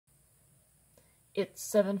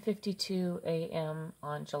It's 7:52 a.m.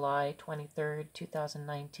 on July 23rd,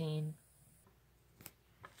 2019.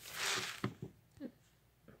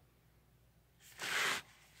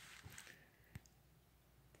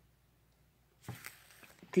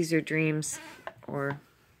 These are dreams or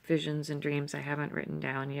visions and dreams I haven't written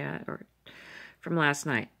down yet, or from last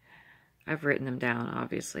night. I've written them down,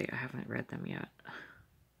 obviously. I haven't read them yet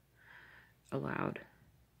aloud.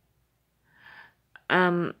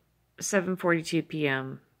 7:42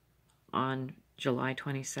 p.m. on July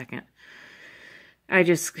 22nd. I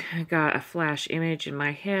just got a flash image in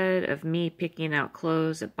my head of me picking out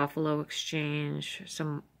clothes at Buffalo Exchange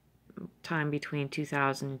some time between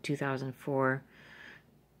 2000 and 2004.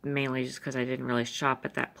 Mainly just because I didn't really shop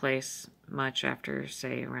at that place much after,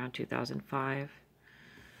 say, around 2005.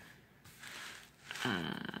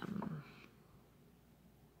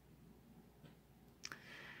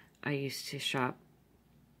 I used to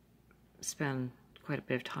spend quite a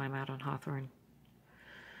bit of time out on Hawthorne.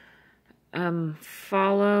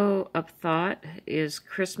 Follow-up thought is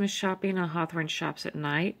Christmas shopping on Hawthorne Shops at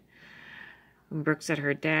Night. Brooke's at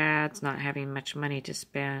her dad's, not having much money to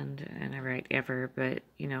spend, and I write ever, but,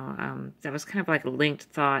 you know, that was kind of like a linked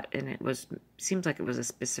thought, and seems like it was a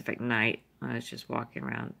specific night. I was just walking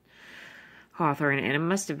around Hawthorne, and it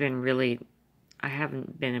must have been really, I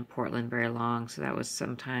haven't been in Portland very long, so that was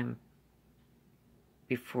sometime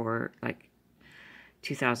before, like,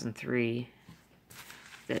 2003,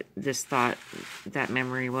 that this thought, that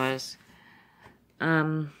memory was.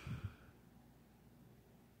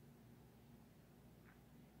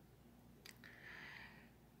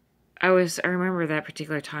 I remember that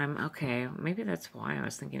particular time. Okay, maybe that's why I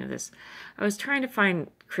was thinking of this. I was trying to find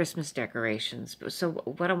Christmas decorations. So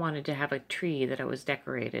what I wanted to have a tree that I was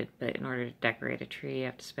decorated, but in order to decorate a tree, you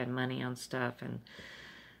have to spend money on stuff. And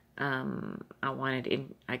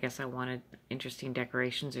I guess I wanted interesting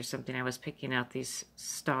decorations or something. I was picking out these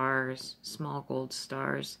stars, small gold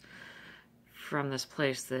stars, from this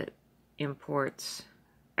place that imports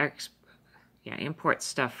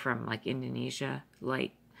stuff from like Indonesia,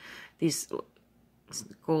 these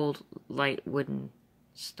gold light wooden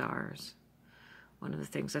stars. One of the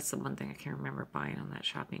things, that's the one thing I can remember buying on that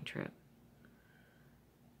shopping trip.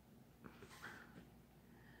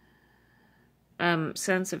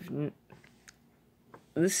 Sense of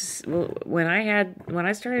this is, when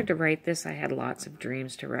I started to write this, I had lots of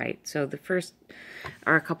dreams to write. So the first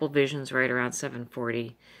are a couple visions right around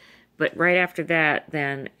 7:40. But right after that,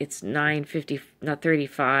 then it's 9:50, not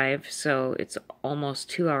 35, so it's almost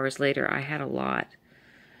 2 hours later. I had a lot,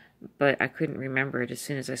 but I couldn't remember it as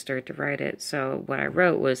soon as I started to write it. So what I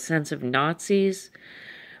wrote was sense of Nazis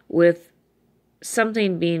with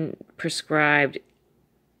something being prescribed.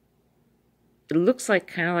 It looks like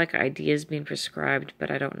kind of like ideas being prescribed, but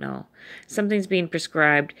I don't know. Something's being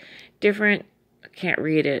prescribed, different, I can't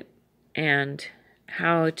read it, and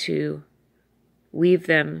how to weave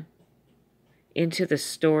them into the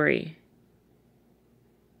story.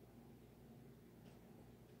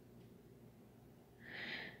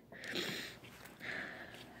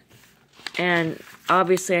 And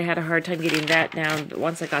obviously I had a hard time getting that down, but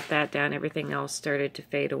once I got that down, everything else started to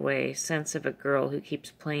fade away. Sense of a girl who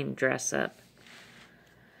keeps playing dress up.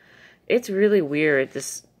 It's really weird,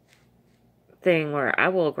 this thing where I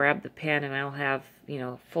will grab the pen and I'll have, you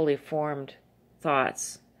know, fully formed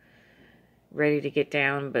thoughts ready to get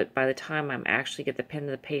down, but by the time I'm actually get the pen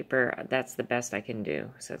to the paper, that's the best I can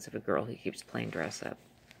do. Sense of a girl who keeps playing dress up.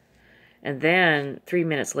 And then 3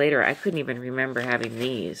 minutes later, I couldn't even remember having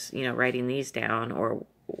these, you know, writing these down, or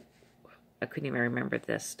I couldn't even remember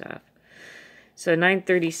this stuff. So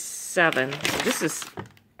 9:37, this is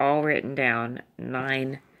all written down.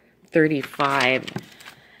 9:35,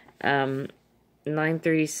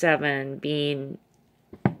 9:37 being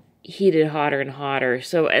heated hotter and hotter.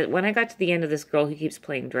 So when I got to the end of this girl who keeps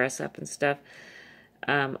playing dress up and stuff,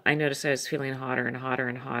 I noticed I was feeling hotter and hotter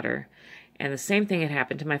and hotter. And the same thing had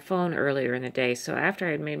happened to my phone earlier in the day. So after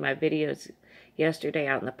I had made my videos yesterday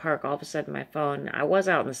out in the park, all of a sudden my phone, I was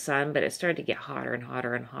out in the sun, but it started to get hotter and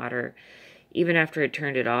hotter and hotter. Even after I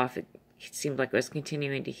turned it off, it seemed like it was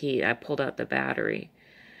continuing to heat. I pulled out the battery.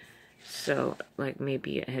 So, like,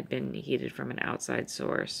 maybe it had been heated from an outside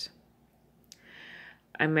source.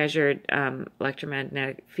 I measured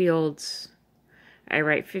electromagnetic fields. I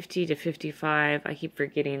write 50 to 55. I keep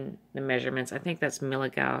forgetting the measurements. I think that's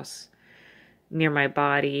milligauss. Near my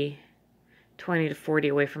body. 20 to 40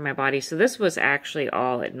 away from my body. So this was actually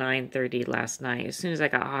all at 9:30 last night. As soon as I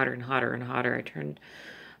got hotter and hotter and hotter, I turned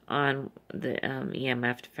on the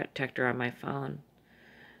EMF detector on my phone.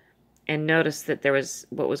 and noticed that there was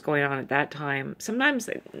what was going on at that time. Sometimes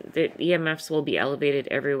the EMFs will be elevated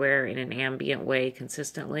everywhere in an ambient way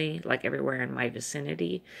consistently, like everywhere in my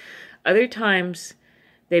vicinity. Other times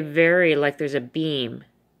they vary, like there's a beam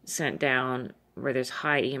sent down where there's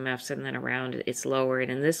high EMFs and then around it it's lower.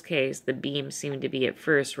 And in this case, the beam seemed to be at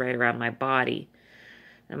first right around my body.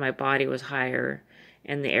 And my body was higher,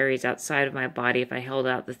 and the areas outside of my body, if I held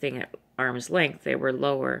out the thing at arm's length, they were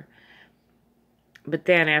lower. But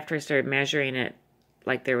then after I started measuring it,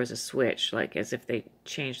 like there was a switch, like as if they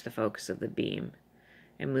changed the focus of the beam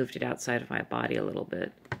and moved it outside of my body a little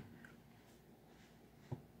bit.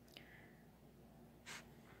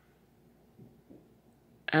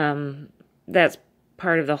 That's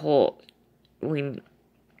part of the whole, when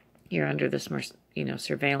you're under this more,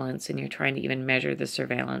 surveillance, and you're trying to even measure the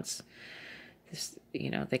surveillance, this,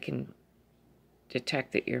 they can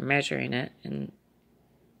detect that you're measuring it and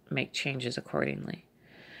make changes accordingly.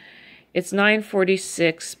 It's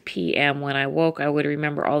 9:46 p.m. When I woke, I would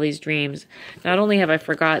remember all these dreams. Not only have I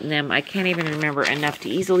forgotten them, I can't even remember enough to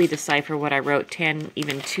easily decipher what I wrote 10,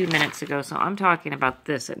 even 2 minutes ago. So I'm talking about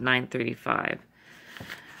this at 9:35.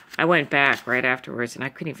 I went back right afterwards, and I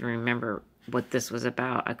couldn't even remember what this was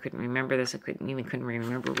about. I couldn't remember this. I couldn't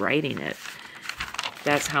remember writing it.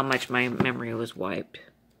 That's how much my memory was wiped,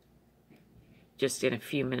 just in a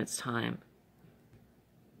few minutes' time.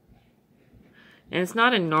 And it's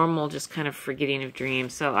not a normal just kind of forgetting of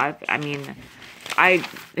dreams. So I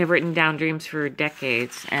have written down dreams for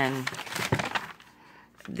decades, and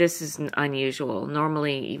this is unusual.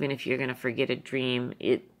 Normally, even if you're going to forget a dream,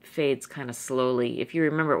 it fades kind of slowly. If you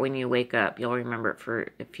remember it when you wake up, you'll remember it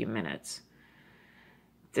for a few minutes.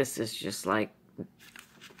 This is just like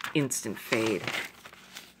instant fade.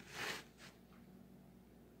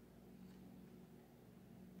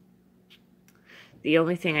 The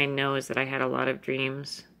only thing I know is that I had a lot of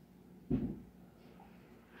dreams,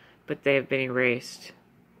 but they have been erased,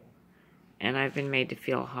 and I've been made to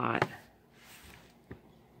feel hot.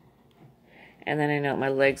 And then I know my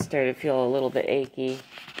legs started to feel a little bit achy,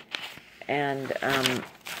 and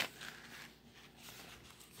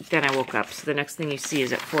then I woke up. So the next thing you see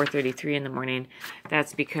is at 4:33 in the morning.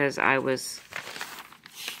 That's because I was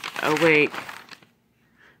awake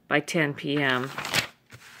by 10 p.m.,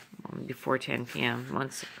 before 10 p.m.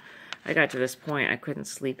 Once I got to this point, I couldn't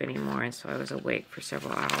sleep anymore, and so I was awake for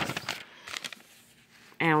several hours.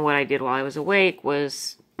 And what I did while I was awake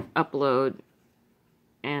was upload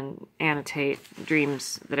and annotate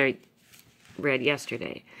dreams that I read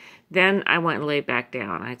yesterday. Then I went and laid back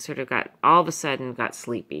down. I sort of all of a sudden got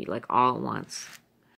sleepy, like all at once.